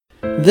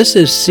This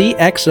is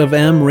CX of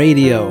M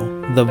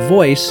Radio, the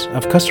voice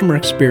of customer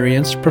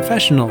experience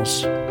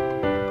professionals.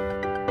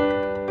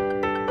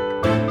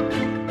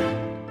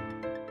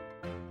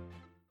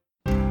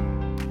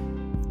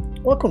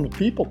 Welcome to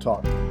People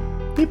Talk.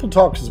 People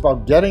Talk is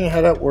about getting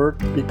ahead at work,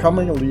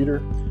 becoming a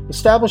leader,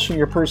 establishing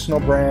your personal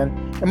brand,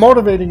 and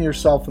motivating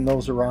yourself and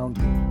those around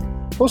you.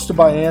 Hosted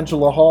by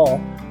Angela Hall,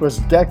 who has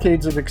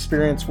decades of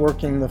experience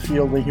working in the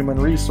field of human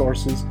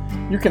resources,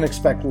 you can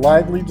expect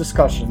lively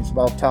discussions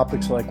about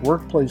topics like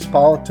workplace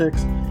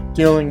politics,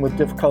 dealing with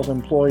difficult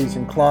employees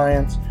and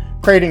clients,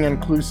 creating an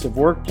inclusive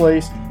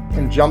workplace,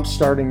 and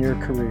jump-starting your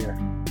career.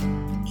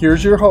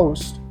 Here's your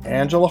host,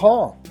 Angela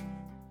Hall.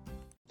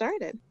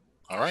 Started.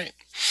 All right.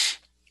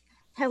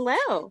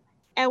 Hello,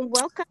 and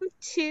welcome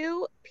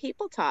to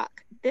People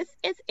Talk. This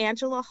is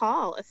Angela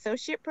Hall,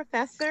 Associate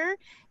Professor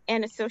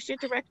and Associate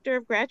Director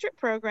of Graduate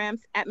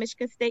Programs at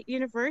Michigan State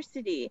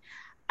University.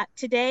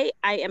 Today,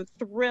 I am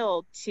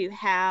thrilled to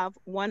have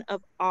one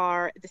of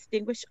our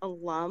distinguished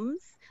alums,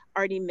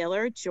 Artie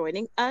Miller,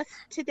 joining us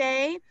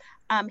today.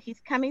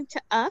 He's coming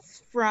to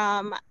us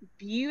from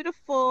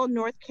beautiful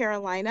North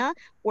Carolina,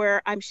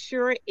 where I'm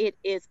sure it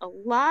is a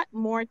lot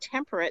more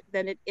temperate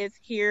than it is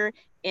here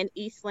in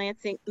East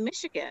Lansing,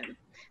 Michigan.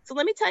 So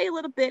let me tell you a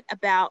little bit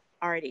about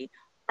Artie.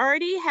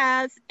 Artie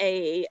has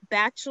a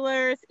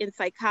bachelor's in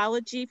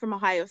psychology from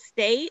Ohio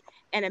State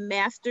and a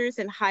master's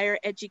in higher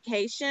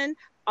education,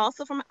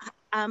 also from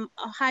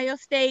Ohio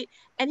State.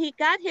 And he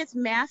got his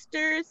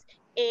master's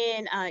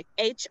in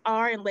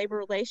HR and labor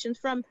relations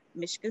from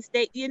Michigan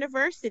State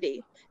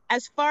University.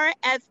 As far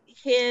as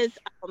his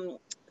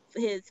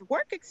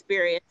work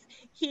experience,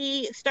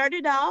 he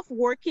started off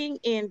working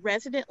in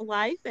resident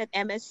life at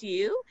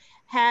MSU,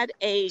 had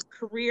a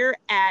career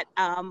at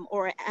a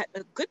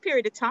good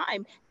period of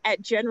time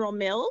at General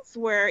Mills,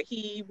 where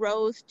he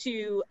rose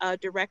to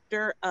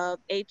director of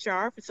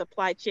HR for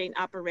supply chain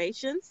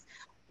operations,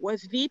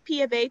 was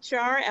VP of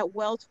HR at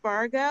Wells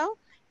Fargo,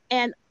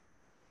 and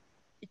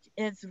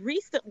has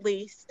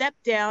recently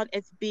stepped down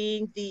as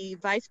being the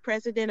vice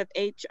president of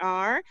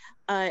HR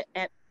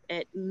at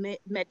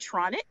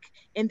Medtronic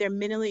in their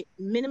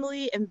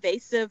minimally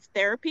invasive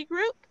therapy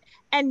group.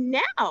 And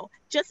now,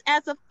 just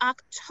as of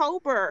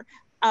October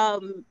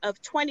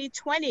of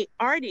 2020,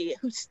 Artie,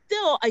 who's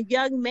still a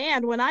young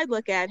man when I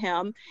look at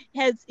him,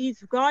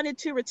 he's gone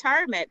into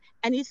retirement,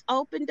 and he's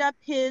opened up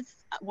at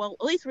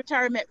least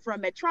retirement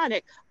from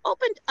Medtronic,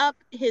 opened up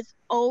his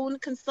own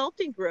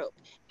consulting group,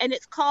 and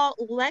it's called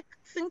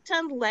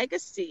Lexington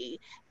Legacy.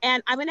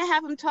 And I'm going to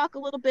have him talk a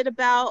little bit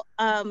about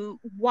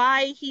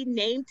why he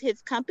named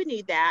his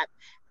company that.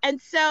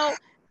 And so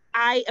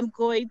I am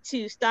going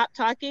to stop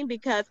talking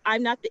because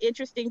I'm not the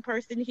interesting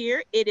person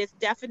here. It is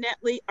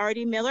definitely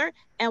Artie Miller,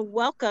 and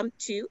welcome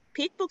to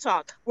People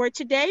Talk, where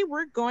today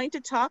we're going to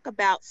talk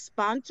about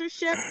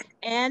sponsorship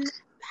and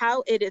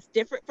how it is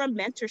different from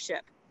mentorship.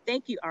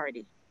 Thank you,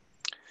 Artie.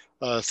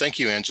 Thank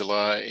you,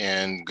 Angela,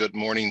 and good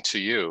morning to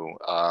you.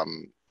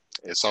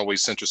 It's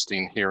always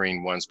interesting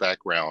hearing one's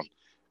background,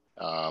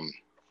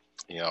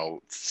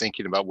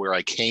 thinking about where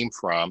I came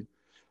from,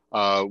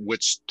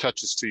 which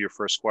touches to your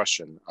first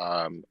question.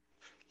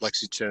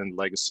 Lexington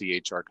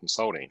Legacy HR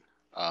Consulting.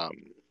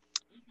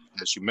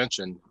 As you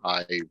mentioned,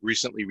 I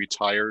recently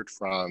retired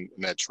from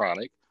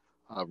Medtronic,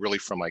 really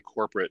from the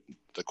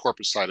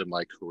corporate side of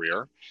my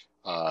career.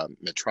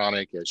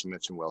 Medtronic, as you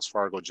mentioned, Wells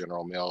Fargo,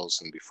 General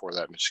Mills, and before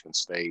that, Michigan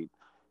State,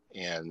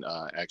 and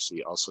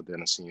actually also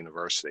Denison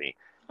University.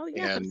 Oh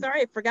yeah, I'm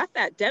sorry, I forgot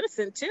that.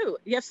 Denison too.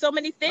 You have so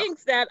many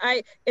things that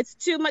it's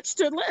too much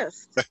to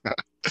list.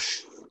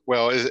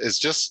 Well, it's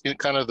just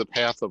kind of the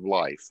path of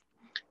life.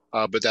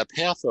 But that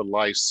path of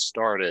life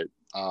started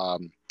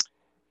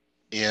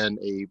in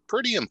a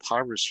pretty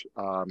impoverished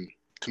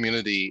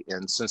community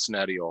in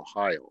Cincinnati,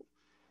 Ohio.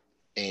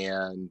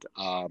 And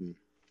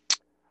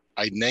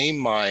I named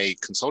my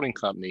consulting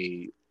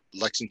company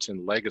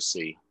Lexington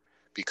Legacy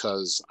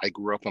because I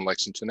grew up on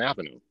Lexington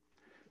Avenue.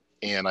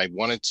 And I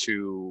wanted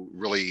to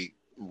really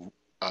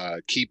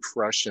keep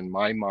fresh in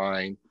my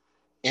mind,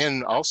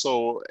 and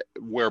also,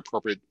 where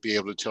appropriate, be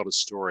able to tell the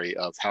story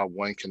of how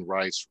one can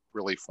rise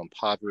really from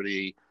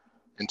poverty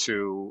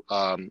into,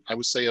 I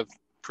would say, a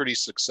pretty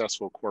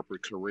successful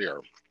corporate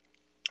career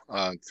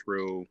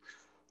through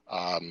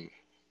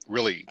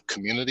really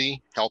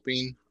community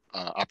helping,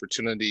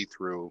 opportunity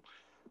through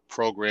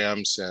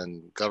programs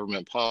and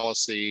government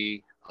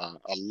policy,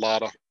 a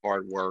lot of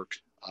hard work,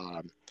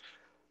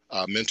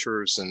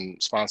 mentors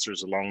and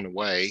sponsors along the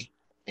way,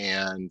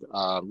 and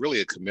really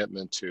a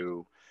commitment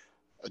to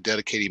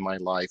dedicating my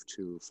life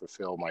to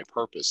fulfill my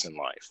purpose in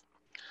life.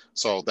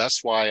 So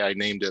that's why I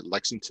named it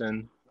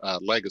Lexington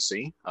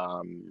Legacy,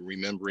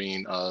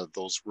 remembering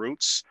those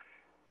roots.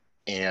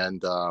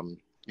 And,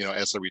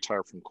 as I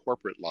retire from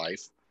corporate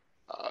life,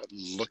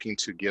 looking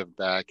to give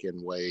back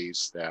in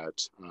ways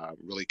that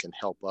really can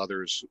help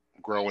others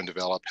grow and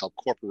develop, help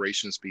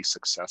corporations be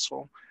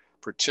successful,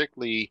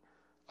 particularly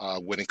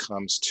when it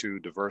comes to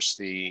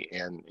diversity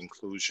and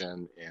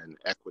inclusion and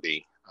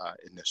equity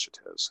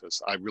initiatives,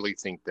 because I really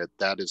think that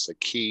that is a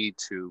key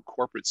to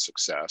corporate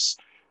success,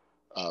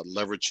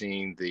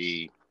 leveraging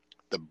the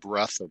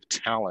breadth of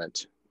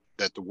talent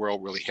that the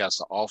world really has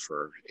to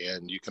offer.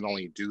 And you can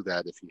only do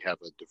that if you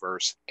have a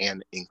diverse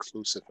and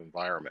inclusive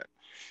environment.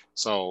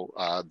 So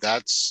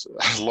that's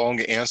a long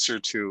answer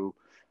to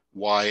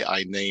why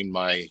I named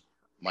my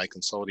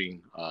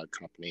consulting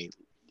company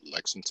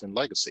Lexington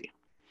Legacy.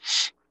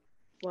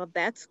 Well,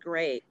 that's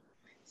great.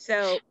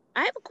 So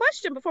I have a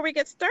question before we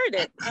get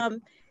started,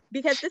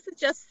 because this is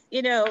just,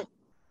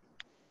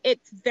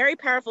 it's very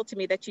powerful to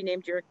me that you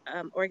named your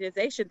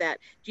organization that.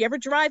 Do you ever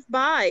drive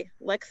by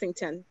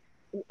Lexington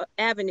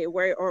Avenue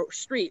or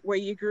street where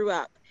you grew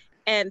up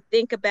and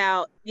think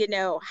about,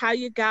 how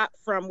you got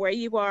from where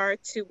you are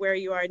to where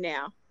you are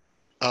now?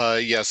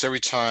 Yes, every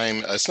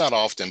time, it's not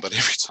often, but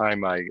every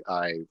time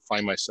I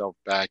find myself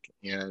back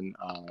in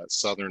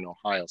Southern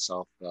Ohio,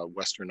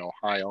 Western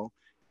Ohio,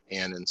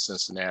 and in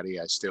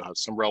Cincinnati, I still have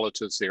some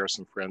relatives there,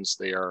 some friends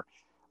there.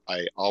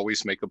 I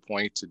always make a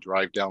point to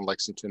drive down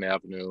Lexington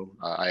Avenue.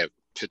 I have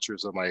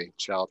pictures of my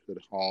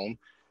childhood home.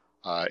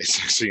 It's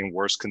actually in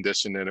worse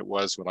condition than it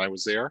was when I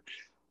was there.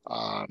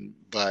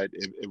 But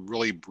it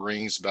really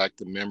brings back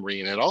the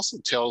memory. And it also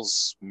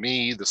tells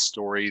me the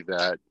story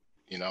that,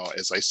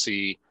 as I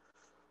see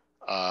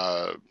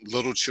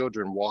little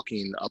children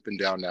walking up and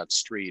down that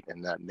street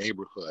in that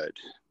neighborhood,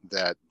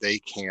 that they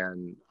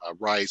can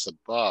rise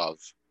above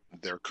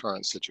their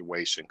current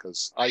situation,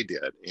 because I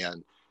did.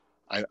 And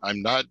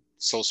I'm not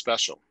so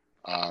special.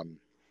 I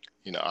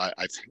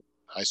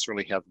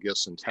certainly have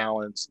gifts and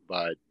talents,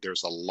 but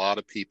there's a lot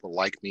of people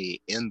like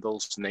me in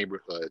those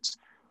neighborhoods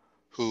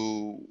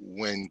who,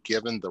 when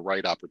given the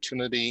right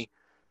opportunity,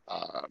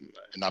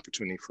 an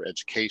opportunity for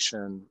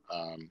education,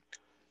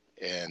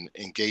 and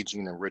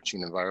engaging,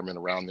 enriching environment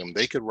around them,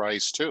 they could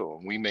rise too.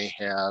 And we may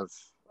have,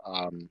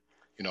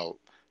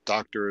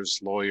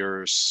 doctors,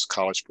 lawyers,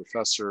 college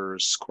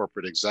professors,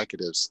 corporate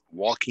executives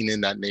walking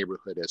in that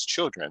neighborhood as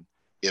children,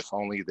 if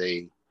only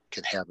they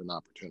could have an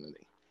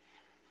opportunity.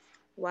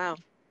 Wow.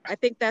 I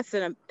think that's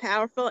a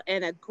powerful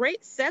and a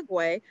great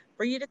segue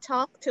for you to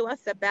talk to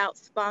us about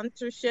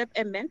sponsorship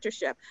and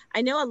mentorship.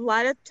 I know a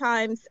lot of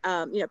times,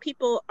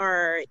 people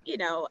are,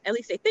 at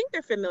least they think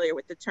they're familiar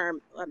with the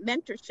term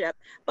mentorship,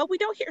 but we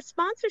don't hear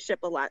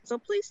sponsorship a lot. So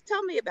please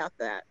tell me about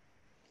that.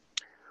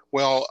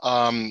 Well,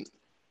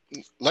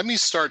 let me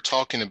start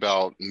talking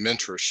about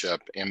mentorship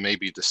and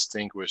maybe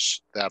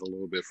distinguish that a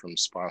little bit from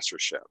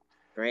sponsorship.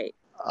 Great.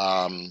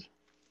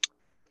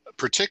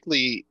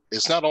 Particularly,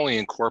 it's not only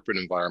in corporate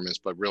environments,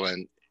 but really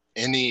in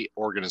any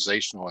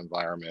organizational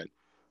environment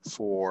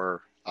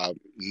for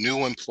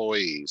new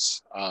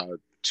employees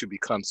to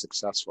become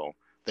successful.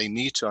 They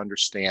need to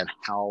understand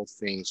how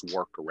things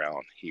work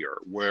around here,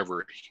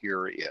 wherever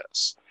here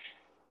is.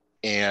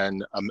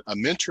 And a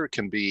mentor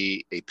can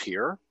be a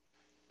peer.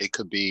 It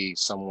could be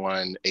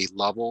someone a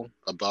level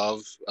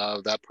above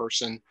that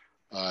person.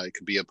 It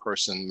could be a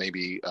person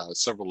maybe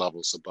several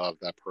levels above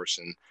that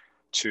person,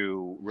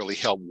 to really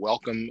help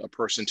welcome a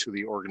person to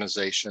the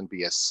organization,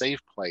 be a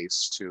safe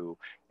place to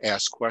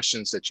ask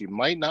questions that you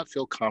might not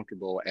feel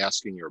comfortable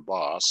asking your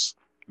boss,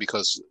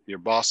 because your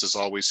boss is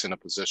always in a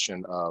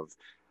position of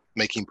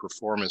making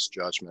performance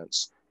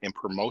judgments and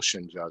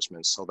promotion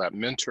judgments. So that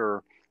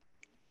mentor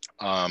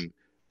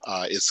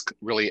is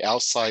really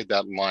outside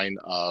that line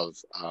of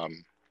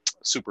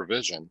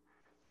supervision.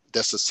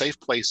 That's a safe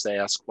place to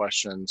ask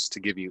questions, to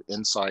give you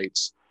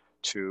insights,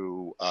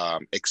 to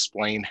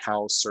explain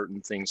how certain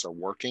things are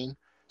working,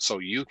 so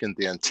you can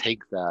then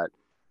take that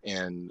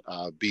and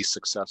be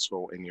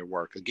successful in your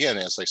work. Again,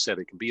 as I said,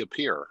 it can be a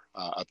peer.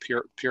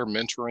 Peer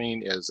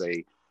mentoring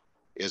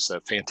is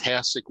a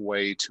fantastic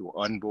way to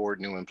onboard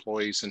new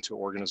employees into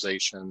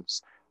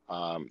organizations.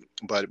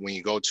 But when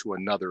you go to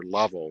another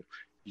level,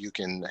 you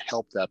can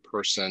help that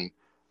person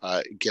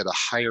get a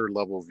higher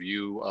level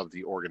view of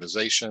the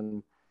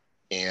organization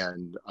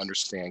and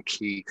understand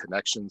key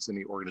connections in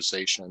the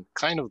organization,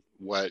 kind of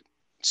what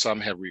some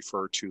have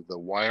referred to the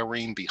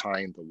wiring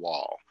behind the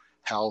wall,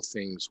 how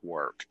things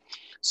work.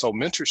 So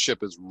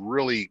mentorship is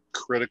really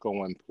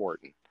critical and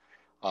important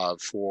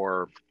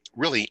for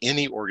really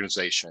any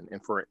organization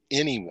and for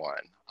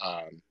anyone,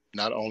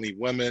 not only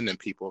women and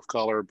people of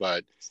color,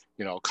 but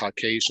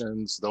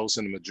Caucasians, those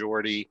in the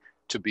majority,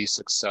 to be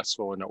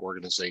successful in an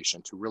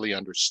organization, to really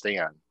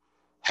understand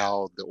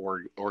how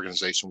the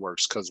organization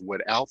works. Because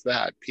without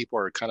that, people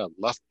are kind of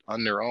left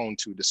on their own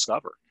to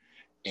discover.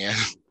 And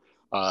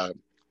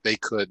they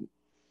could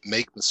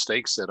make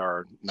mistakes that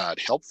are not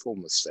helpful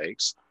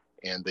mistakes,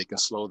 and they can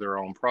slow their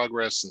own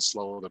progress and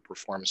slow the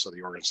performance of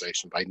the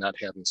organization by not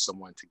having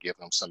someone to give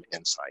them some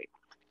insight.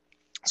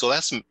 So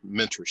that's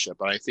mentorship.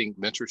 And I think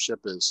mentorship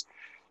is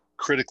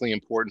critically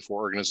important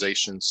for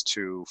organizations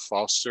to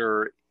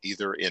foster,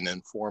 either in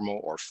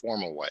informal or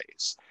formal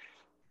ways.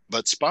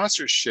 But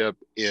sponsorship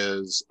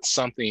is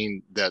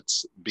something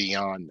that's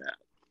beyond that.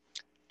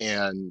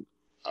 And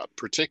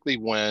particularly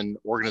when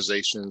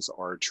organizations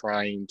are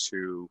trying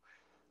to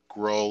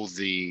grow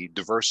the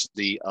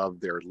diversity of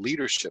their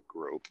leadership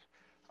group,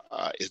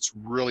 it's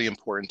really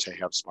important to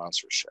have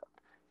sponsorship.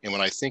 And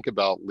when I think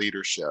about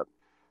leadership,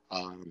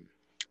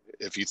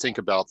 if you think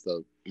about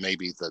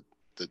maybe the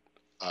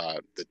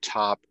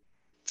top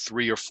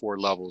 3 or 4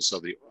 levels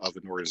of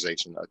an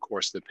organization, of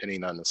course,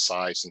 depending on the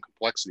size and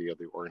complexity of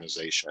the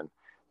organization,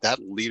 that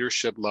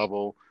leadership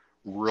level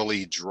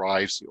really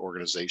drives the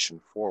organization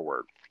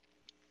forward.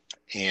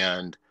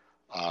 And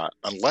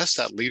unless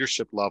that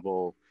leadership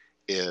level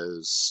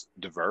is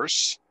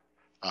diverse,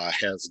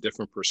 has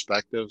different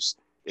perspectives,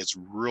 it's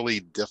really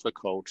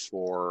difficult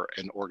for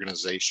an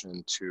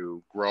organization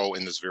to grow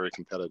in this very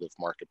competitive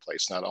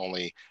marketplace, not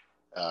only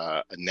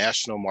a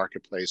national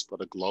marketplace,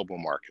 but a global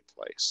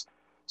marketplace.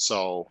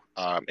 So,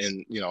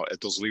 and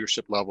at those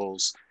leadership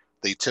levels,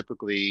 they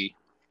typically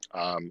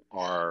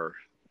are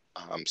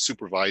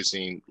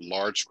supervising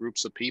large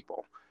groups of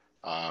people,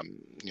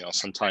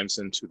 sometimes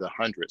into the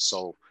hundreds.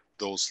 So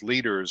those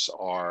leaders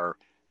are,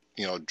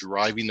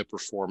 driving the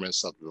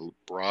performance of the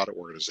broad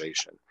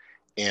organization.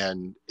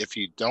 And if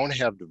you don't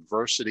have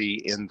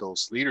diversity in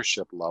those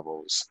leadership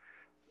levels,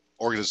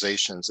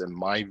 organizations, in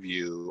my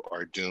view,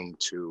 are doomed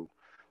to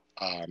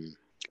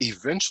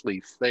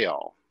eventually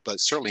fail, but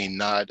certainly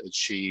not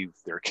achieve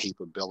their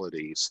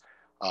capabilities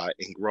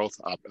and growth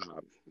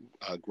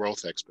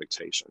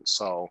expectations.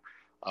 So,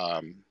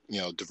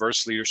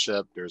 diverse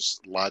leadership,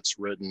 there's lots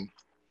written,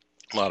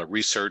 a lot of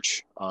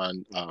research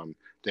on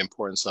the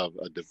importance of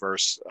a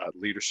diverse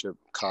leadership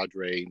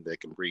cadre that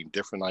can bring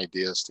different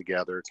ideas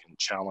together, can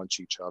challenge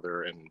each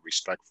other in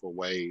respectful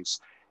ways.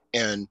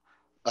 And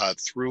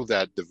through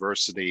that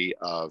diversity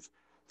of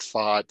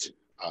thought,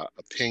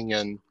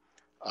 opinion,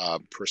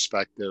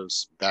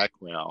 perspectives,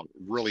 background,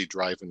 really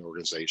drive an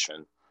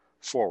organization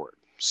forward.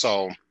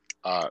 So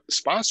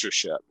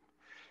sponsorship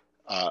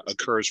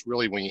occurs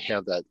really when you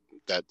have that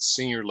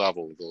senior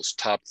level, those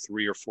top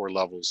 3 or 4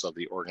 levels of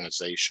the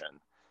organization,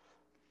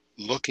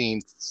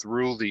 looking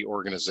through the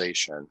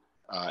organization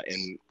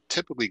and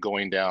typically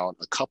going down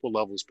a couple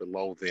levels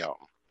below them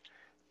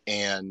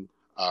and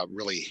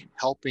really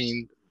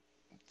helping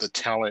the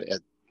talent at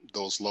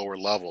those lower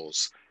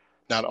levels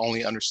not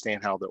only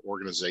understand how the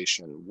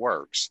organization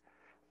works,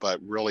 but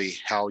really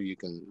how you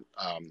can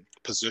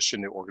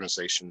position the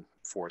organization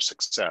for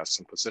success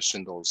and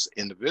position those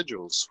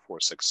individuals for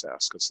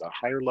success. Because the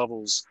higher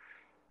levels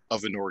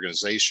of an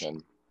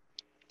organization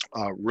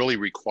really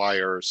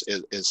requires,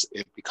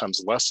 it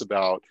becomes less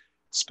about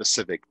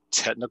specific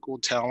technical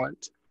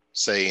talent,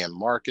 say in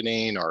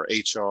marketing or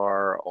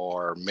HR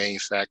or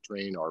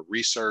manufacturing or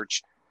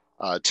research.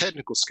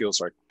 Technical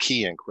skills are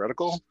key and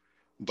critical,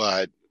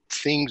 but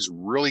things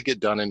really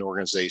get done in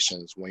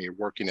organizations when you're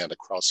working at a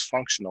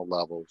cross-functional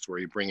level where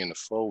you bring in the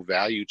full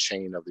value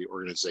chain of the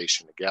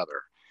organization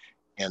together.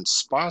 And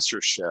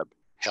sponsorship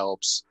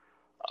helps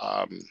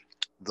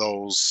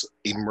those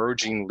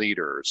emerging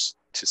leaders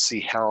to see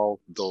how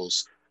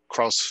those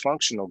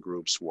cross-functional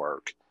groups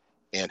work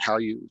and how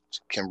you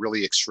can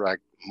really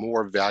extract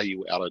more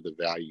value out of the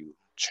value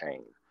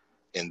chain.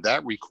 And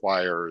that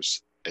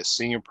requires a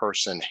senior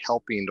person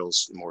helping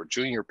those more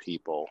junior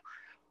people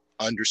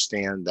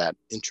understand that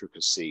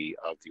intricacy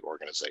of the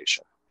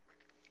organization.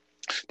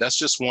 That's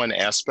just one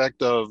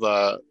aspect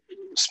of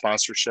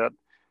sponsorship.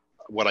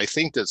 What I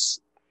think that's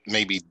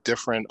maybe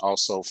different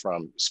also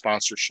from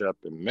sponsorship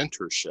and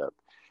mentorship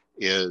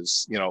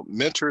is,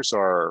 mentors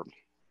are,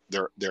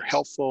 they're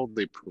helpful,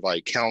 they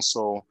provide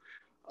counsel,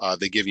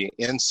 they give you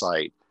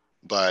insight,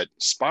 but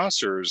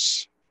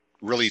sponsors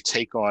really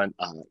take on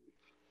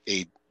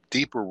a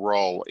deeper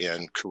role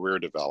in career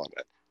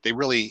development. They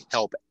really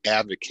help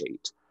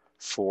advocate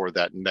for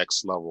that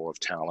next level of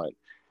talent,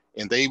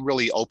 and they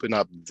really open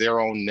up their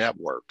own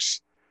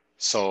networks.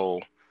 So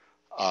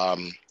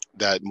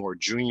that more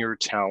junior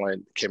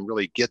talent can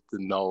really get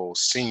to know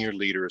senior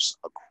leaders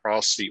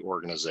across the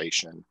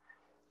organization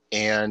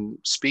and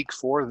speak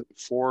for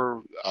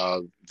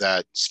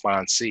that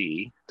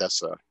sponsee.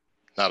 That's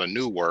not a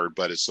new word,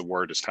 but it's a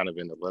word that's kind of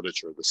in the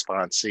literature. The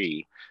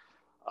sponsee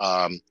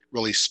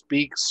really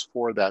speaks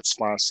for that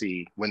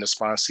sponsee when the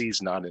sponsee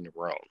is not in the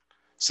room,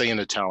 say in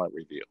a talent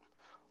review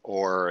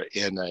or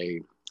in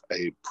a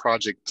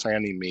project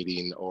planning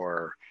meeting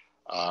or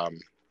a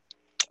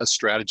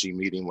strategy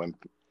meeting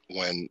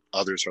when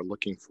others are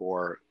looking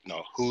for,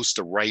 who's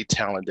the right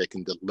talent that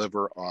can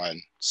deliver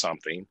on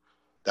something.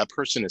 That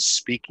person is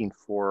speaking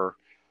for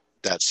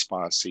that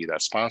sponsee.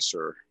 That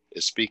sponsor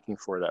is speaking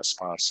for that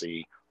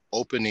sponsee,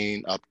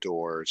 opening up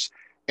doors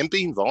and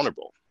being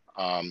vulnerable.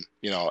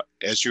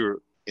 As you're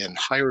in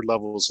higher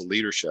levels of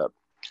leadership,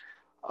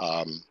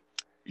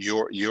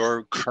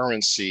 your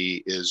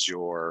currency is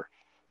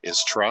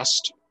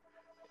trust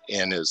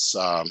and is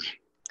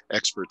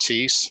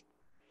expertise.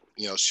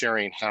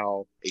 Sharing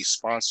how a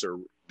sponsor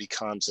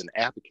becomes an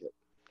advocate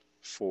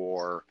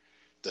for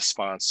the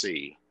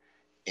sponsee.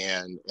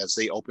 And as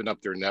they open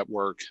up their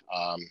network,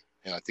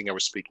 and I think I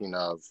was speaking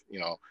of,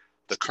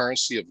 the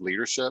currency of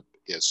leadership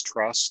is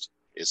trust,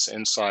 it's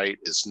insight,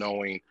 it's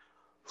knowing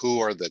who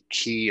are the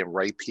key and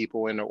right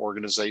people in the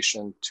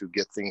organization to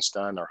get things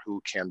done or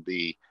who can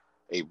be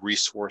a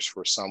resource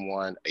for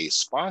someone. A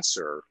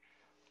sponsor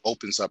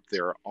opens up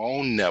their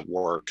own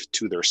network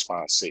to their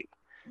sponsee.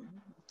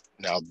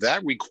 Now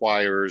that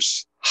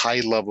requires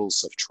high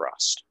levels of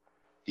trust.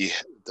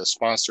 The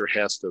sponsor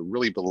has to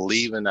really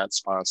believe in that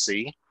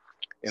sponsee.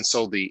 And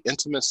so the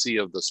intimacy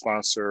of the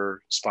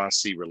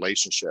sponsor-sponsee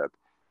relationship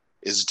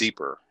is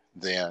deeper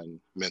than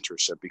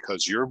mentorship,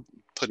 because you're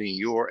putting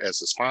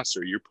as a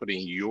sponsor, you're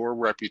putting your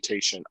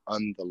reputation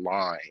on the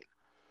line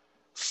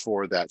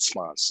for that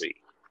sponsee.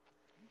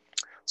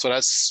 So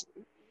that's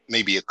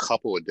maybe a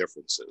couple of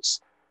differences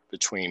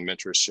between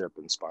mentorship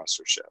and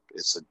sponsorship.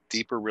 It's a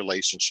deeper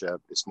relationship.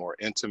 It's more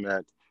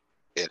intimate.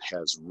 It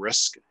has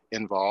risk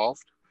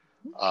involved.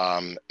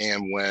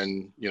 And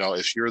when,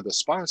 if you're the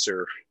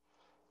sponsor,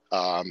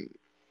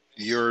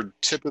 you're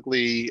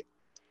typically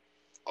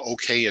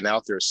okay and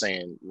out there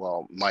saying,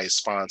 well, my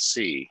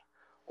sponsee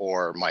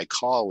or my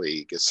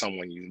colleague is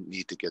someone you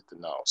need to get to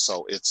know.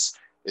 So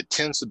it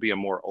tends to be a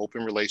more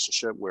open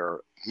relationship,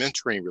 where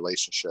mentoring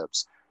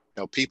relationships,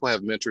 people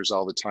have mentors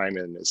all the time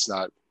and it's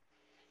not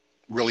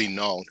really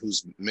known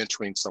who's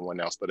mentoring someone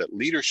else. But at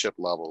leadership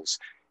levels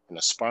in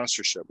a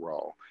sponsorship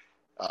role,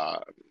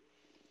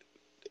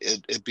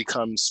 it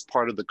becomes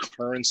part of the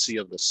currency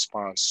of the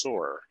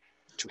sponsor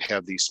to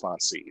have these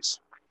sponsees.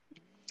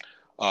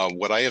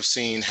 What I have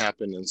seen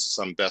happen in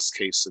some best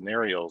case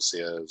scenarios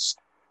is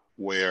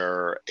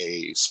where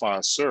a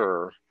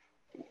sponsor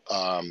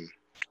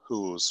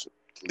who's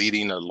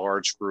leading a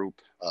large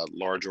group, a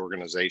large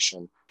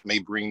organization, may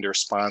bring their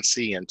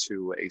sponsee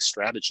into a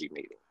strategy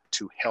meeting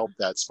to help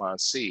that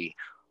sponsee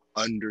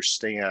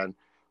understand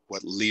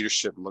what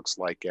leadership looks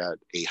like at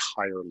a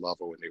higher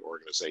level in the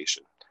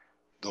organization.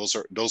 Those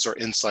are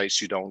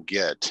insights you don't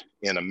get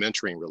in a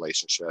mentoring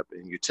relationship,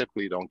 and you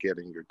typically don't get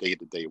in your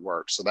day-to-day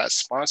work. So that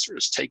sponsor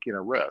is taking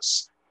a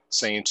risk,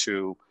 saying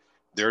to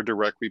their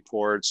direct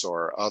reports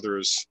or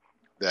others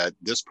that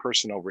this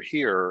person over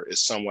here is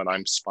someone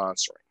I'm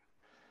sponsoring.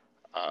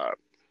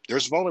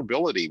 There's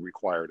vulnerability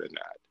required in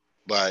that,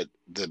 but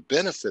the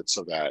benefits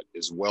of that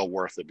is well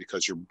worth it,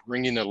 because you're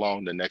bringing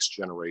along the next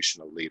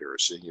generation of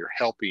leaders, and you're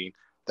helping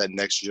that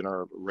next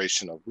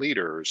generation of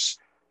leaders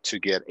to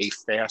get a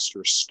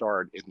faster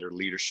start in their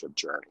leadership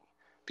journey,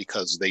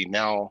 because they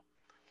now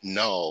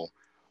know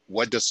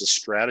what does a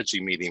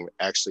strategy meeting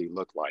actually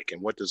look like,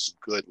 and what does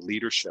good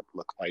leadership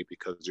look like,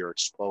 because they're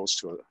exposed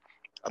to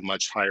a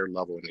much higher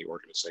level in the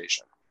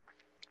organization.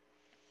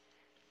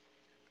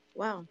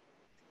 Wow,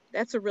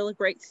 that's a really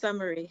great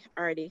summary,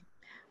 Artie.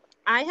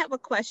 I have a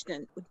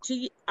question.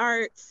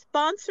 Are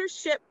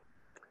sponsorship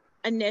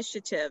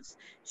initiatives,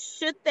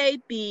 should they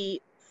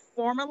be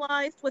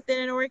formalized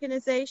within an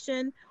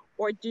organization,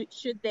 or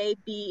should they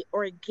be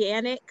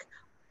organic,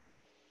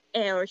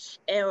 or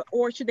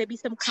should they be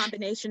some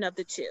combination of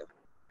the two?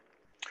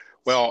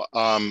 Well,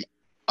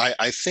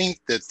 I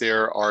think that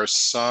there are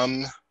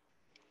some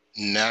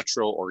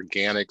natural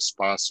organic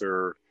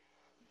sponsor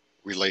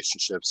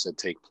relationships that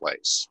take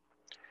place.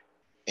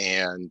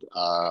 And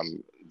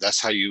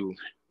that's how you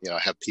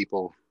have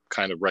people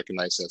kind of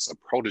recognize as a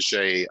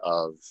protege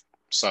of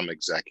some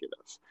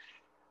executive.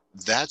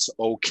 That's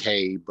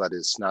okay, but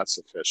it's not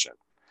sufficient.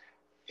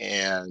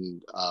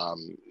 And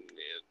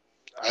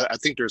I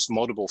think there's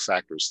multiple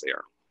factors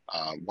there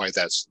why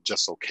that's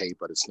just okay,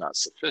 but it's not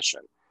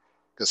sufficient.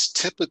 Because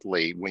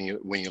typically, when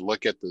you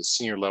look at the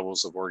senior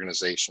levels of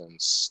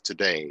organizations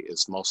today,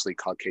 it's mostly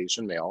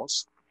Caucasian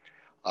males.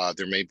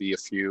 There may be a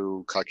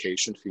few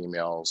Caucasian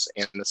females,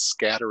 and a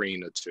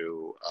scattering or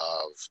two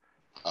of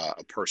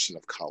a person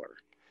of color.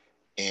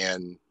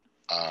 And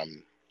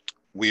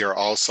we are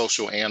all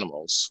social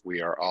animals.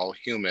 We are all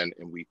human,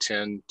 and we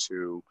tend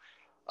to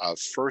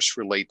first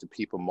relate to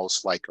people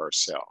most like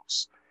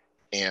ourselves.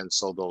 And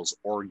so those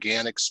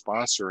organic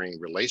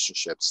sponsoring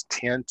relationships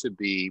tend to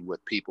be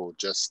with people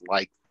just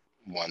like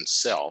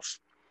oneself.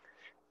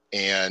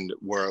 And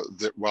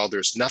while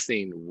there's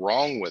nothing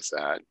wrong with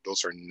that,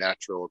 those are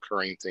natural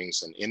occurring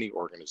things in any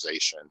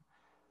organization,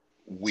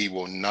 we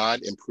will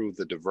not improve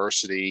the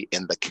diversity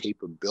and the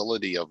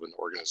capability of an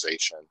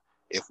organization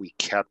if we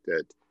kept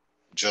it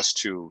just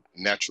to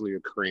naturally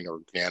occurring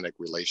organic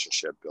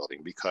relationship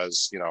building.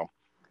 Because,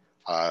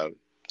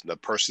 the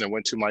person that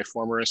went to my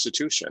former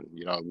institution,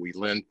 we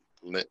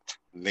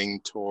lean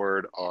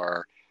toward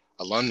our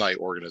alumni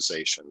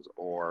organizations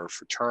or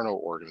fraternal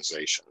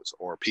organizations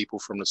or people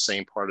from the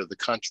same part of the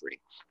country.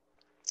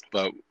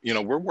 But,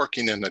 we're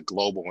working in a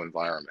global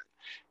environment,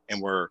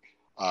 and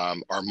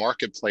our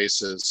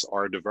marketplaces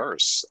are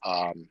diverse.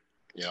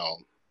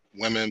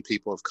 Women,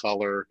 people of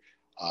color,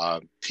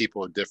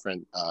 people of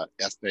different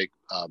ethnic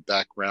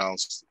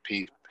backgrounds,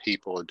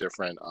 people of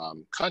different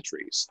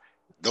countries.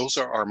 Those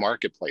are our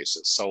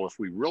marketplaces. So if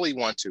we really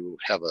want to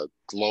have a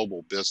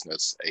global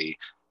business, a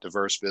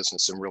diverse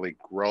business, and really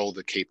grow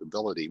the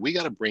capability, we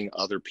got to bring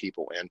other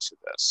people into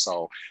this.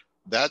 So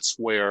that's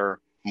where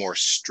more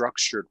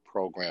structured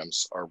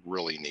programs are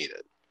really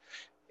needed.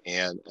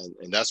 And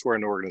that's where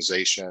an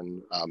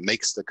organization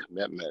makes the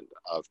commitment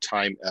of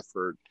time,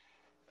 effort,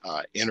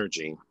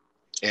 energy,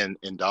 and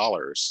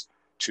dollars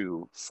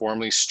to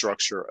formally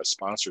structure a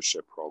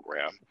sponsorship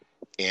program,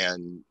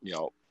 and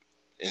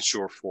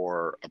ensure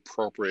for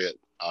appropriate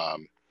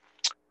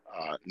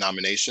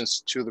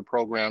nominations to the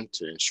program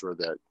to ensure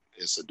that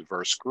it's a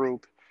diverse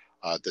group,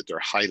 that they're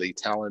highly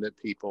talented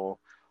people,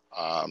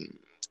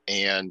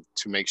 and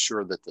to make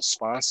sure that the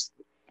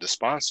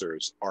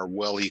sponsors are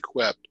well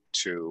equipped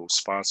to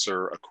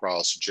sponsor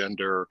across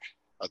gender,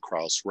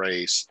 across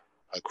race,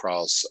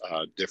 across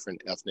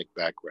different ethnic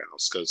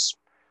backgrounds. Because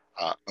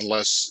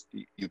unless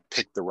you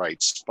pick the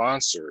right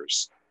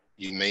sponsors,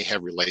 you may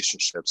have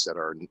relationships that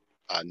are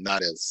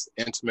not as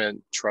intimate,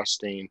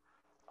 trusting,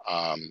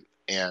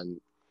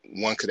 and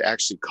one could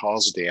actually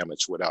cause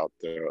damage without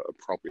the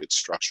appropriate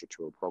structure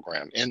to a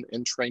program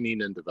and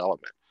training and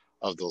development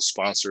of those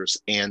sponsors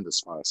and the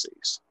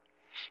sponsees.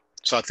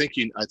 So I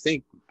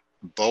think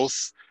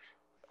both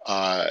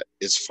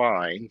is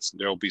fine.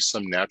 There'll be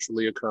some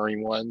naturally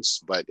occurring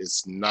ones, but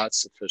it's not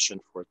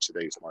sufficient for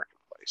today's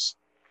marketplace.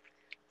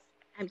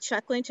 I'm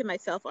chuckling to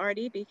myself,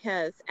 Artie,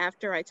 because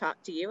after I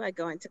talk to you, I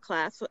go into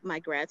class with my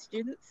grad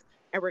students,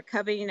 and we're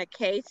covering a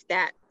case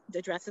that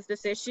addresses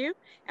this issue.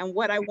 And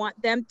what I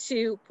want them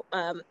to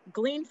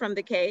glean from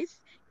the case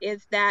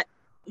is that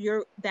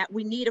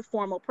we need a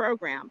formal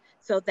program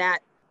so that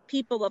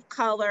people of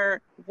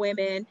color,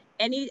 women,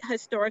 any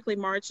historically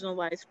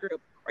marginalized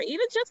group, or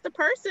even just a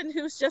person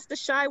who's just a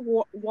shy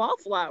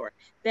wallflower,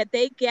 that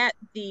they get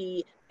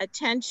the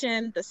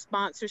attention, the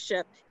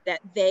sponsorship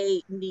that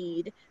they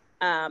need,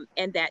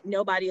 and that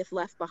nobody is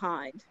left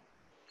behind.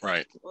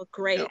 Right. Well,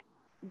 great, yeah.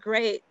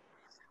 Great.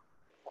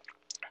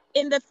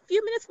 In the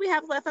few minutes we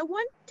have left, I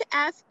want to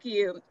ask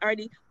you,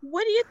 Artie,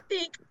 what do you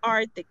think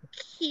are the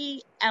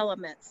key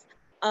elements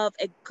of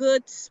a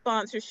good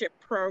sponsorship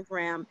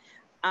program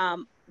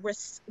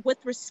with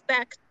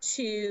respect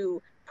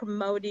to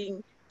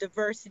promoting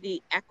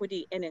diversity,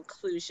 equity, and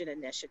inclusion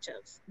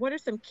initiatives? What are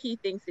some key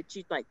things that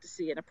you'd like to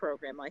see in a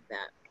program like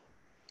that?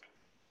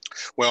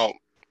 Well,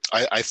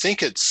 I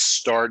think it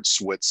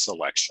starts with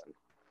selection.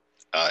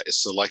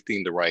 It's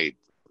selecting the right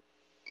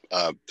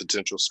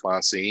potential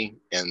sponsee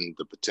and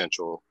the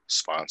potential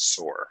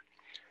sponsor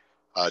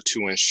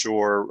to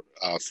ensure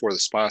for the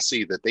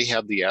sponsee that they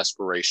have the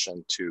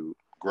aspiration to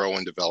grow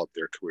and develop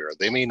their career.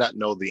 They may not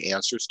know the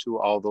answers to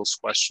all those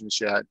questions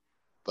yet,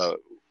 but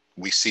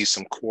we see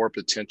some core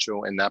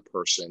potential in that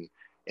person,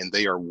 and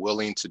they are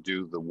willing to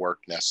do the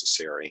work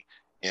necessary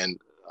in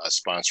a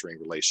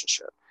sponsoring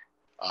relationship.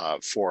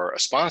 For a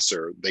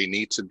sponsor, they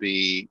need to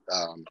be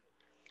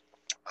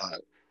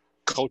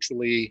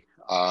culturally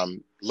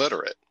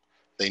literate.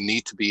 They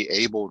need to be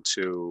able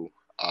to,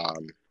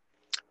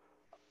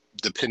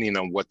 depending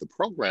on what the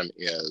program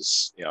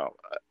is,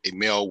 a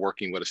male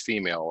working with a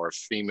female or a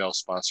female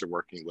sponsor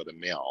working with a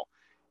male,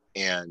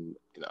 and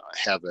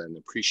have an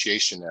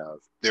appreciation of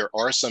there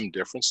are some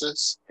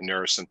differences, and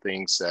there are some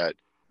things that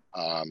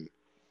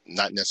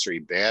not necessarily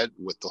bad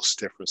with those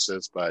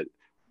differences, but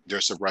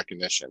there's a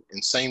recognition.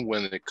 And same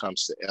when it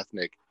comes to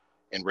ethnic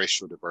and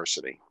racial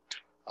diversity,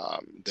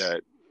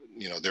 that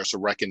there's a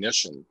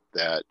recognition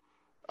that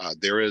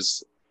there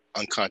is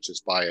unconscious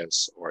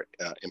bias or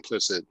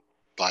implicit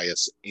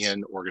bias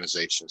in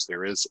organizations.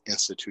 There is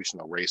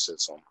institutional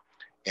racism,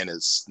 and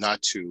it's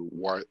not to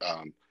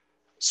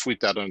sweep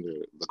that under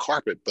the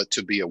carpet, but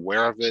to be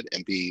aware of it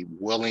and be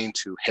willing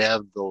to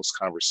have those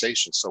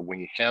conversations. So when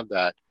you have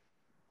that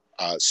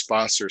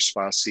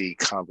sponsor-sponsee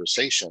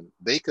conversation,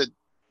 they could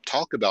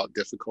talk about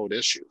difficult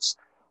issues.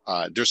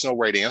 There's no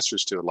right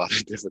answers to a lot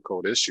of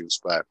difficult issues,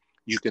 but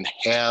you can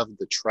have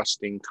the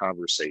trusting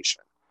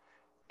conversation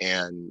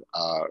and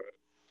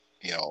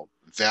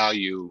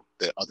value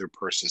the other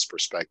person's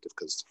perspective,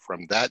 because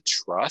from that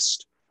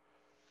trust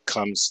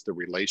comes the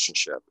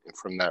relationship, and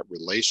from that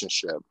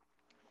relationship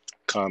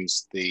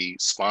comes the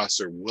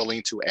sponsor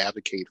willing to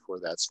advocate for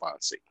that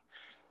sponsee.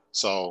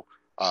 So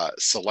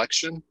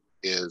selection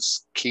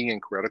is key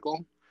and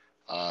critical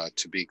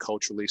to be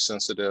culturally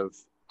sensitive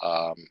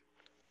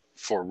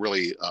for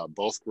really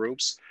both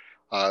groups.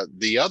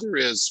 The other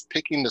is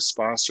picking the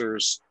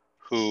sponsors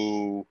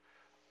who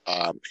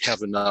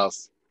have enough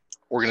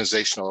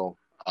organizational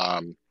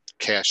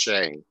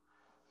cachet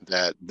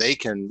that they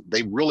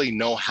really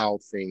know how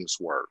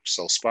things work.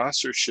 So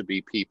sponsors should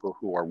be people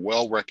who are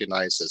well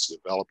recognized as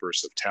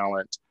developers of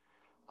talent.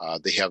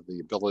 They have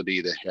the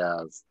ability to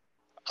have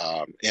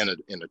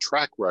in a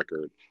track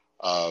record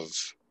of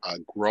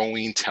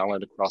growing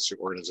talent across the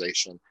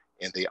organization.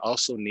 And they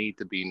also need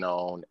to be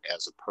known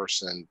as a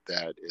person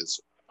that is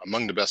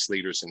among the best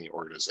leaders in the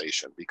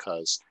organization,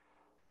 because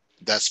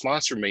that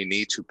sponsor may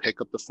need to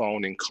pick up the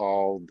phone and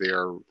call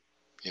their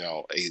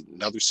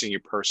another senior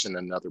person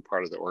in another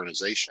part of the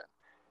organization.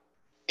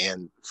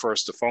 And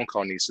first, the phone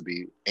call needs to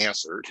be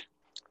answered.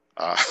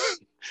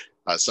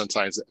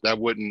 Sometimes that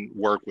wouldn't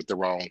work with the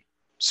wrong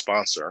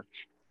sponsor.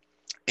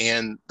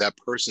 And that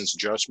person's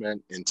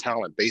judgment and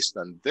talent based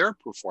on their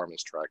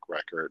performance track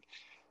record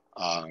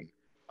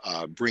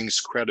brings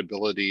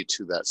credibility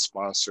to that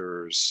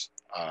sponsor's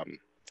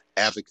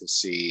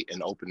advocacy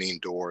and opening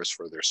doors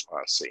for their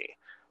sponsee.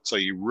 So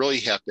you really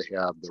have to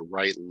have the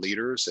right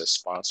leaders as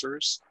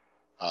sponsors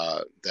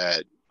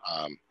that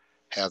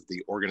have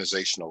the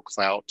organizational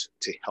clout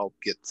to help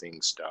get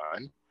things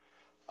done.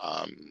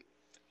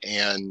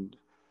 And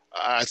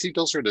I think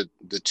those are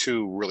the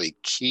two really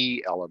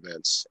key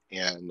elements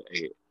in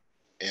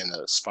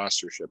a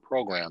sponsorship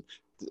program.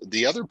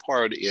 The other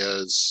part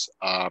is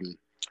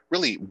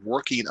really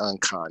working on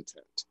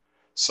content.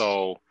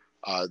 So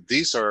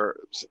these are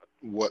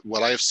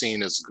what I've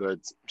seen as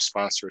good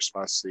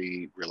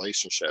sponsor-sponsee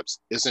relationships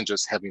isn't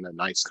just having a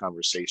nice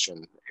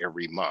conversation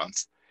every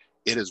month.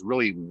 It is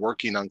really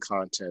working on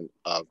content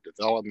of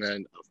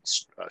development, of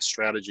a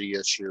strategy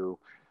issue,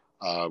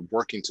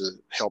 working to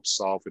help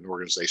solve an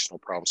organizational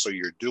problem. So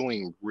you're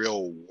doing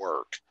real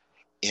work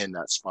in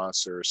that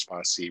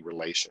sponsor-sponsee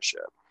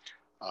relationship.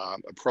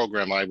 A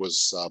program I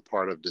was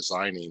part of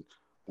designing,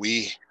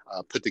 we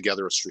put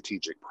together a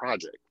strategic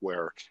project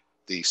where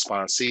the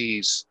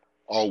sponsees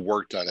all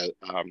worked on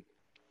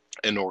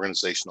an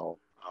organizational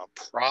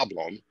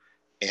problem,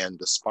 and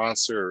the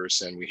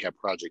sponsors, and we have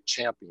project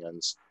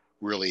champions,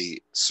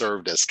 really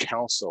served as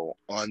counsel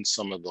on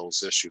some of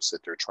those issues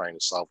that they're trying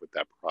to solve with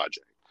that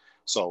project.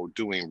 So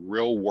doing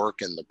real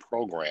work in the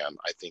program,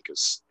 I think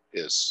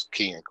is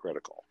key and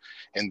critical.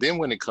 And then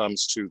when it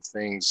comes to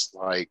things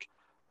like,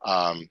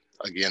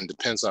 again,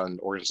 depends on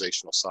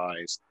organizational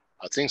size,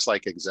 things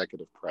like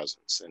executive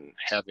presence and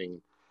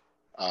having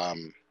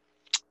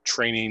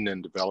training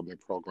and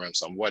development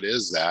programs on what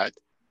is that,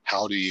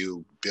 how do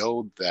you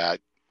build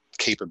that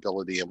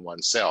capability in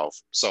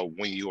oneself. So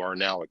when you are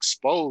now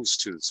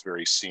exposed to this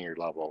very senior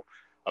level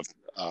of,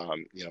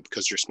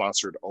 because your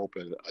sponsor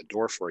opened a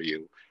door for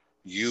you,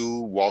 you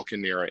walk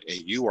in there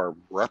and you are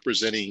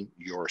representing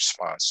your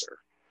sponsor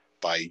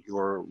by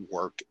your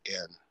work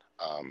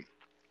and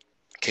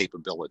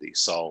capability.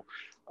 So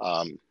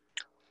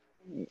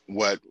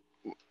what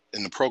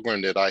in the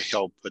program that I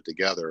helped put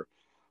together,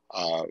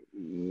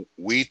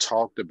 we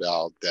talked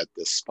about that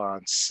the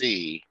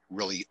sponsee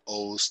really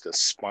owes the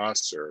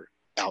sponsor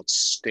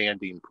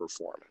outstanding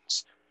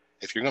performance.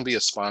 If you're going to be a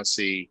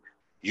sponsee,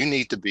 you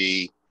need to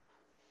be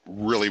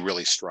really,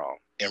 really strong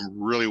and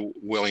really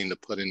willing to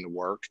put in the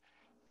work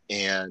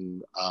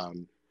and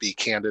be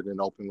candid and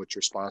open with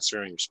your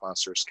sponsor, and your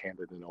sponsor is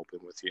candid and open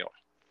with you.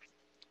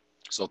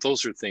 So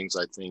those are things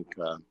I think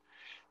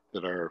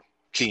that are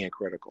key and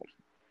critical,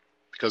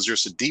 because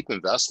there's a deep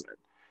investment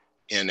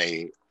in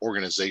a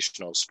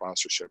organizational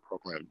sponsorship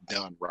program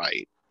done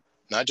right,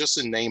 not just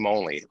in name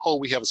only. Oh,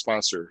 we have a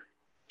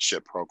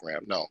sponsorship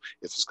program. No,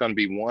 if it's going to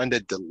be one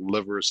that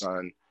delivers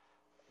on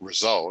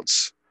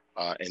results,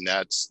 and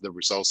that's the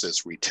results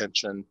is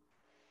retention,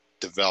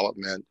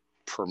 development,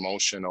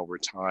 promotion over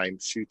time,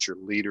 future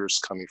leaders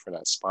coming from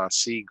that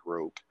sponsee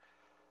group,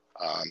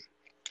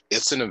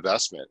 it's an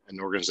investment an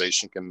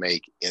organization can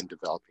make in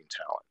developing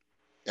talent.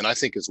 And I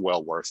think it's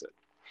well worth it.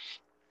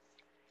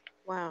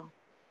 Wow,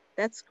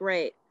 that's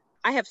great.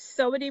 I have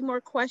so many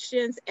more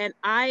questions, and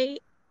I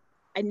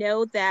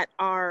know that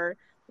our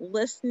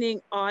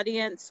listening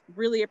audience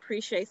really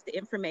appreciates the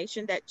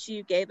information that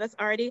you gave us,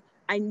 Artie.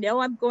 I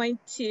know I'm going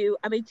to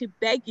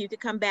beg you to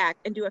come back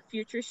and do a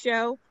future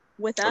show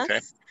with us. Okay.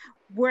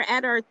 We're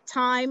at our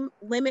time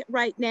limit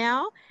right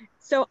now.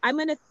 So I'm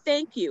going to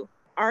thank you,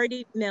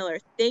 Artie Miller.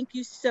 Thank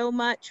you so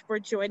much for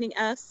joining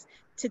us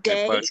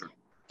today. My pleasure.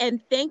 And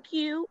thank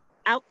you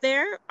out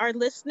there, our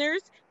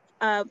listeners,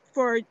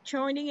 for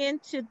joining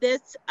into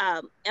this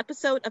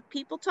episode of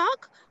People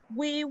Talk.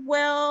 We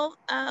will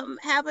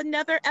have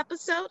another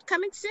episode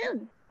coming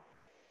soon.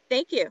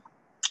 Thank you.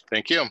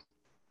 Thank you.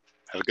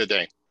 Have a good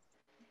day.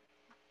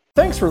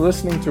 Thanks for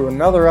listening to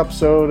another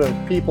episode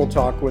of People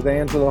Talk with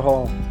Angela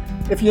Hall.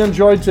 If you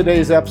enjoyed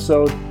today's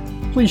episode,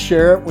 please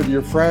share it with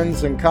your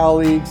friends and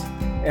colleagues,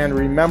 and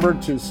remember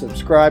to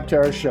subscribe to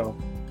our show.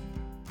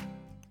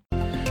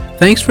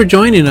 Thanks for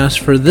joining us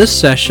for this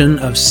session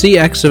of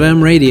CX of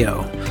M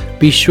Radio.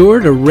 Be sure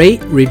to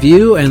rate,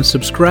 review, and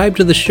subscribe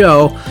to the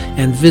show,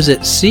 and visit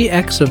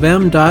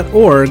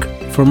cxofm.org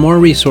for more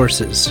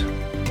resources.